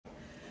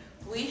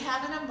we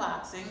have an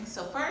unboxing.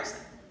 So first,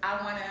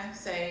 I want to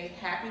say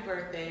happy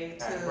birthday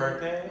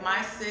to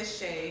my sis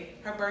Shay.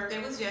 Her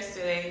birthday was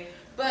yesterday,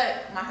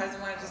 but my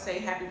husband wanted to say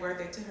happy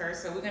birthday to her,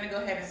 so we're going to go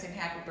ahead and sing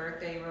happy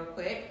birthday real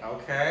quick.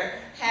 Okay.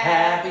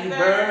 Happy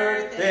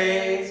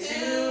birthday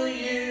to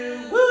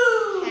you.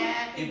 Woo!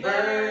 Happy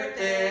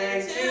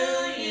birthday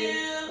to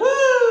you.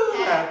 Woo!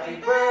 Happy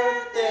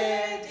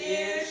birthday,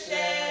 dear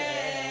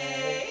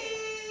Shay.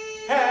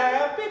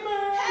 Happy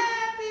birthday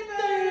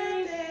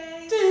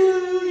to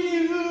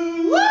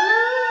you. Woo!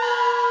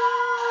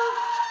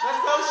 Let's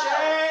go,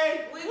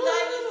 Shay. We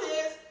love you,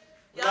 sis.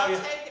 Y'all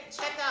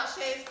check out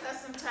Shay's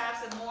Custom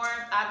Crafts and more.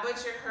 I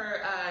butchered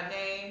her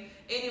name.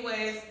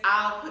 Anyways,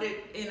 I'll put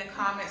it in the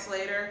comments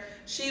later.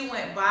 She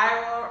went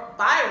viral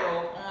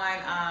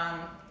on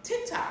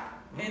TikTok.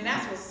 And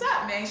that's what's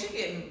up, man. She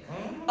getting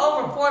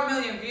over 4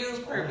 million views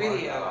per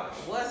video.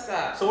 What's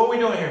up? So what we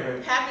doing here,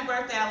 baby? Happy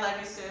birthday. I love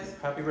you, sis.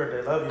 Happy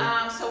birthday. Love you.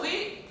 So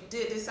we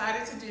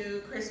decided to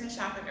do Christmas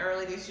shopping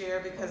early this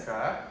year because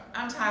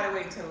I'm tired of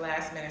waiting till the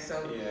last minute.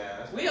 So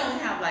we only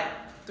have like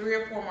 3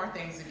 or 4 more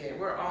things to get.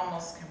 We're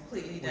almost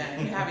completely done.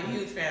 We have a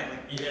huge family.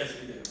 Yes,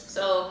 we do.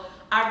 So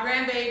our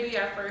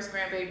first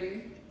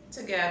grandbaby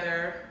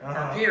together,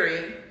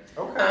 period.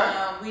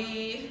 Okay.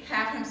 We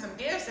have him some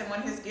gifts, and one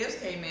of his gifts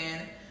came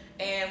in,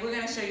 and we're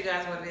gonna show you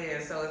guys what it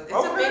is. So it's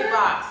a big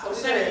box. So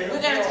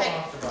we're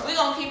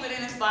gonna keep it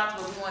in this box,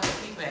 but we want to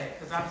keep it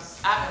because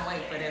I've been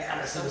waiting for this.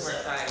 I'm super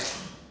excited.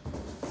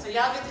 So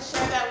y'all get to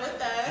share that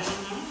with us.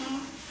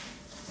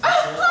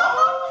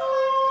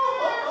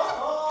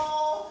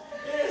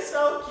 It's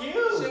so cute.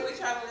 Should we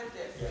try to lift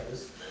it? Yeah.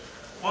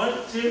 1,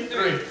 2,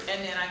 3. And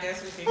then I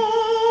guess we can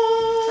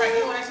try.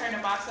 You want to turn the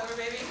box over,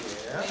 baby?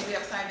 Yeah. Maybe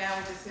upside down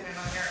with just sitting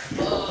on your.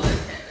 Oh,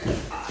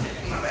 that's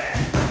heavy. My bad.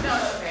 No,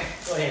 it's okay.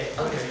 Go ahead.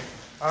 Okay.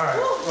 All right.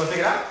 You want to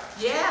take it out?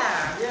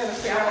 Yeah. Yeah. Let's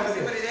take it Y'all out. want to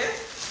see what it is?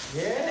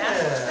 Yeah. That's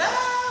what's up.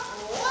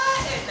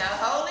 What in the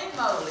holy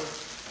moly?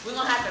 We're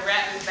gonna have to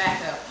wrap this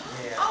back up.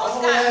 Yeah. Oh, it's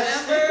got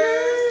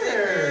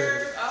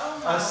stickers. Oh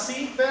my. A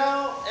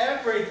seatbelt,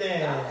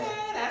 everything. Okay,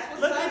 that's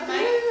what's Look up, at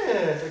man.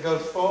 this. It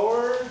goes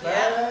forward,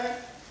 back.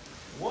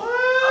 What?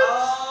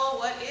 Oh,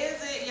 what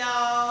is it,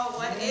 y'all?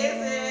 What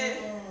is it?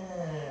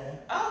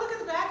 Oh, look at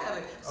the back of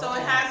it. So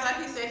it has, like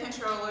he said,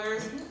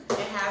 controllers.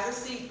 It has a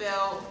seat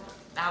belt.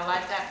 I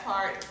like that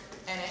part.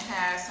 And it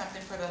has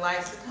something for the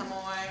lights to come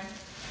on.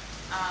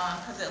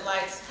 Because it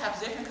have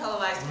different color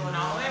lights going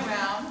all the way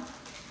around.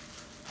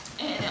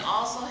 And it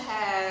also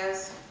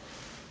has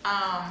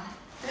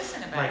this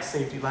in the back. Like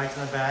safety lights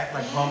in the back,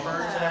 like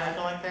bumpers and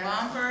everything like that?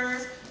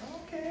 Bumpers.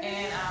 Okay.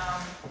 And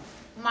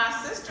my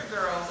sister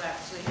girls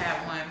actually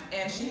have one.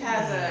 And she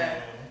has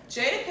a,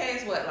 Jada K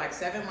is what, like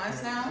 7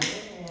 months now?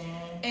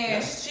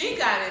 And she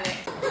got in it.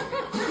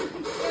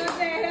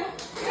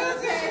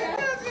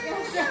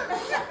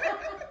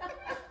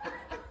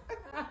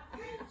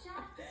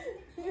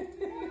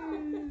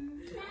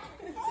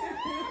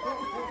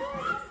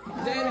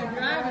 Jada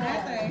driving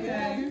that thing,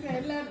 you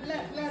said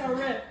let her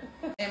rip.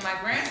 And my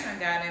grandson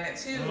got in it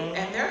too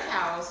at their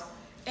house,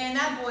 and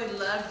that boy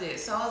loved it.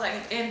 So I was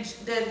like, and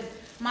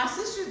my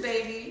sister's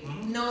baby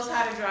knows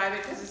how to drive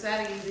it because it's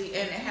that easy,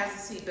 and it has a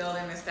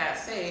seatbelt and it's that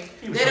safe.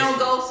 They don't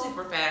go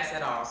super fast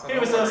at all. So he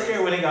was so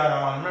scared when he got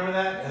on. Remember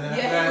that? And then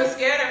he was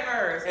scared at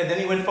first. And then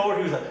he went forward.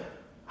 He was like,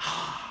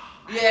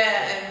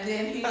 yeah, and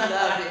then he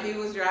loved it. He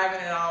was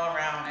driving it all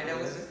around, and it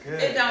was just,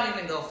 good. It don't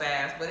even go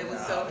fast, but it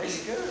was so cute.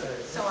 It's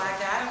good. So I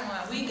got him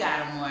one. We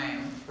got him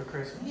one. For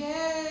Christmas.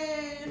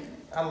 Yay.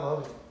 I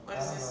love it. What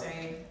does it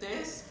say?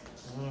 This?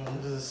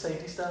 Does the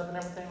safety stuff and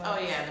everything like Oh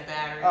yeah, the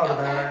battery. Oh, the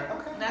battery.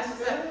 Okay. That's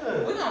what's up.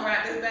 We're gonna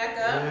wrap this back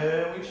up.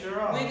 Yeah, we sure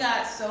are. We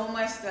got so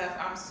much stuff.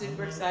 I'm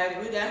super excited.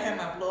 We got him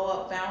a blow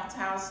up bounce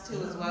house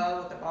too as well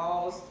with the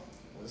balls.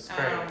 It's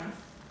great.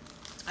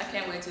 I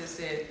can't wait to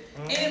see it.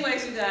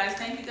 Anyways, you guys,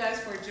 thank you guys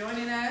for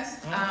joining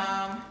us.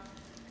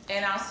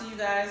 And I'll see you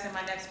guys in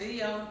my next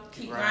video.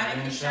 Keep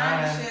grinding, keep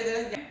shining,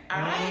 sugar.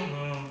 All right.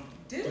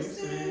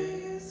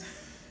 Deuces.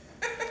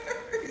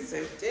 He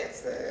said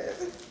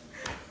deuces.